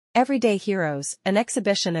Everyday Heroes, an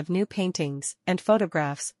exhibition of new paintings and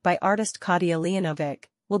photographs by artist Katya Leonovich,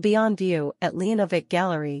 will be on view at Leonovich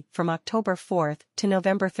Gallery from October 4 to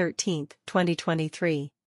November 13,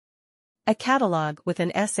 2023. A catalogue with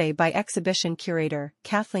an essay by exhibition curator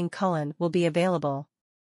Kathleen Cullen will be available.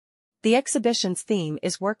 The exhibition's theme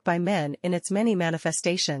is work by men in its many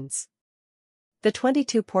manifestations. The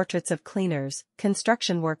 22 portraits of cleaners,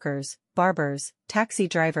 construction workers, barbers, taxi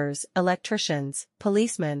drivers, electricians,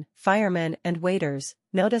 policemen, firemen and waiters,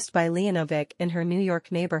 noticed by Leonovich in her New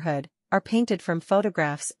York neighborhood, are painted from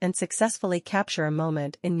photographs and successfully capture a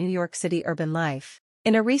moment in New York City urban life.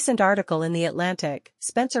 In a recent article in The Atlantic,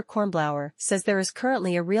 Spencer Kornblauer says there is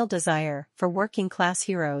currently a real desire for working-class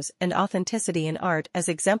heroes and authenticity in art as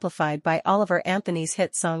exemplified by Oliver Anthony's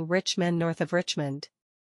hit song Rich Men North of Richmond.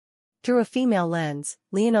 Through a female lens,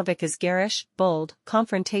 Leonovich's garish, bold,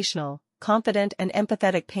 confrontational, confident and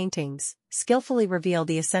empathetic paintings skillfully reveal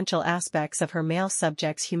the essential aspects of her male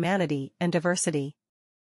subject's humanity and diversity.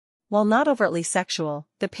 While not overtly sexual,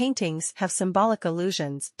 the paintings have symbolic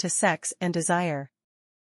allusions to sex and desire.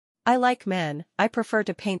 "I like men, I prefer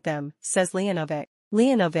to paint them," says Leonovich.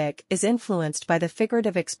 Leonovich is influenced by the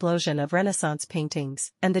figurative explosion of Renaissance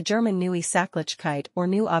paintings and the German Neue Sachlichkeit or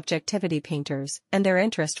New Objectivity painters and their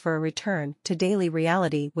interest for a return to daily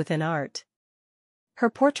reality within art. Her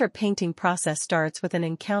portrait painting process starts with an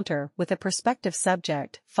encounter with a prospective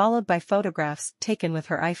subject followed by photographs taken with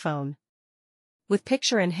her iPhone. With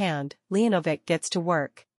picture in hand, Leonovich gets to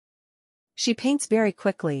work. She paints very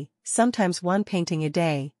quickly, sometimes one painting a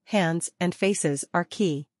day. Hands and faces are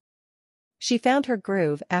key. She found her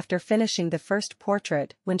groove after finishing the first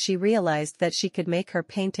portrait when she realized that she could make her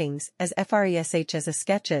paintings as fresh as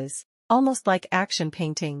sketches, almost like action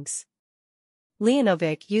paintings.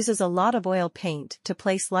 Leonovich uses a lot of oil paint to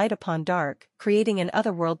place light upon dark, creating an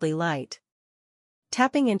otherworldly light.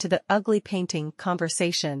 Tapping into the ugly painting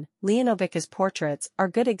conversation, Leonovich's portraits are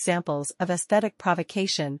good examples of aesthetic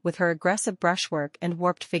provocation with her aggressive brushwork and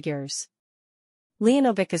warped figures.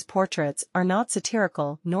 Leonovich's portraits are not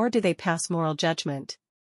satirical nor do they pass moral judgment.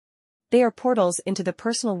 They are portals into the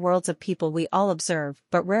personal worlds of people we all observe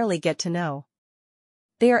but rarely get to know.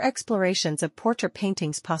 They are explorations of portrait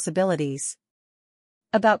painting's possibilities.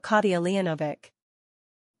 About Katya Leonovich.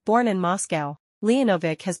 Born in Moscow,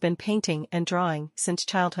 Leonovich has been painting and drawing since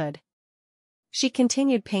childhood. She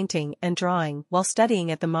continued painting and drawing while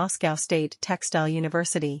studying at the Moscow State Textile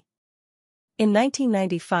University. In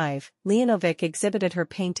 1995, Leonovich exhibited her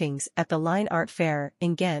paintings at the Line Art Fair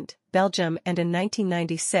in Ghent, Belgium and in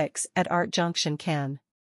 1996 at Art Junction Cannes.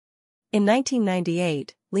 In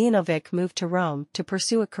 1998, Leonovich moved to Rome to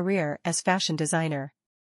pursue a career as fashion designer.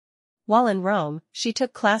 While in Rome, she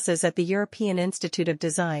took classes at the European Institute of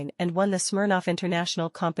Design and won the Smirnoff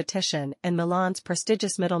International Competition and Milan's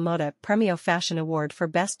prestigious Middle Moda Premio Fashion Award for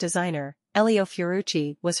Best Designer. Elio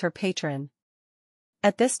Fiorucci was her patron.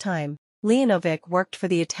 At this time, Leonovich worked for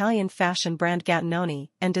the Italian fashion brand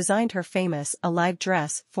Gattinoni and designed her famous Alive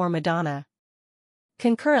dress for Madonna.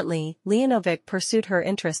 Concurrently, Leonovich pursued her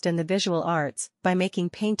interest in the visual arts by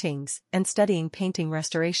making paintings and studying painting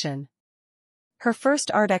restoration. Her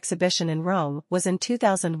first art exhibition in Rome was in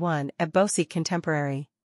 2001 at Bossi Contemporary.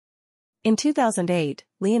 In 2008,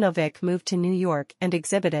 Leonovich moved to New York and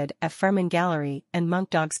exhibited at Freeman Gallery and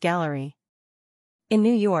Monk Dogs Gallery. In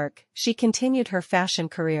New York, she continued her fashion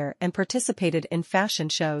career and participated in fashion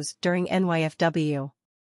shows during NYFW.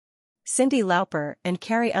 Cyndi Lauper and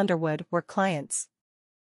Carrie Underwood were clients.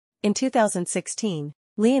 In 2016,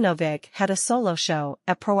 Leonovich had a solo show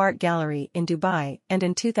at Pro Art Gallery in Dubai and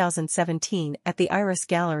in 2017 at the Iris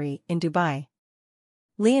Gallery in Dubai.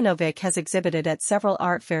 Leonovich has exhibited at several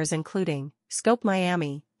art fairs including Scope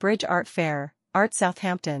Miami, Bridge Art Fair, Art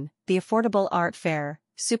Southampton, the Affordable Art Fair,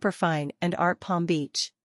 Superfine and Art Palm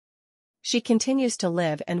Beach. She continues to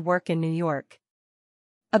live and work in New York.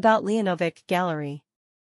 About Leonovich Gallery.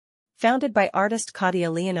 Founded by artist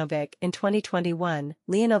Katya Leonovich in 2021,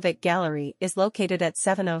 Leonovich Gallery is located at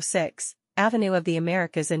 706 Avenue of the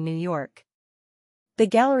Americas in New York. The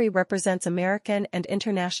gallery represents American and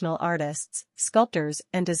international artists, sculptors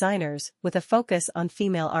and designers with a focus on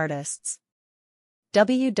female artists.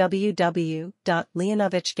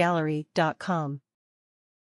 www.leonovichgallery.com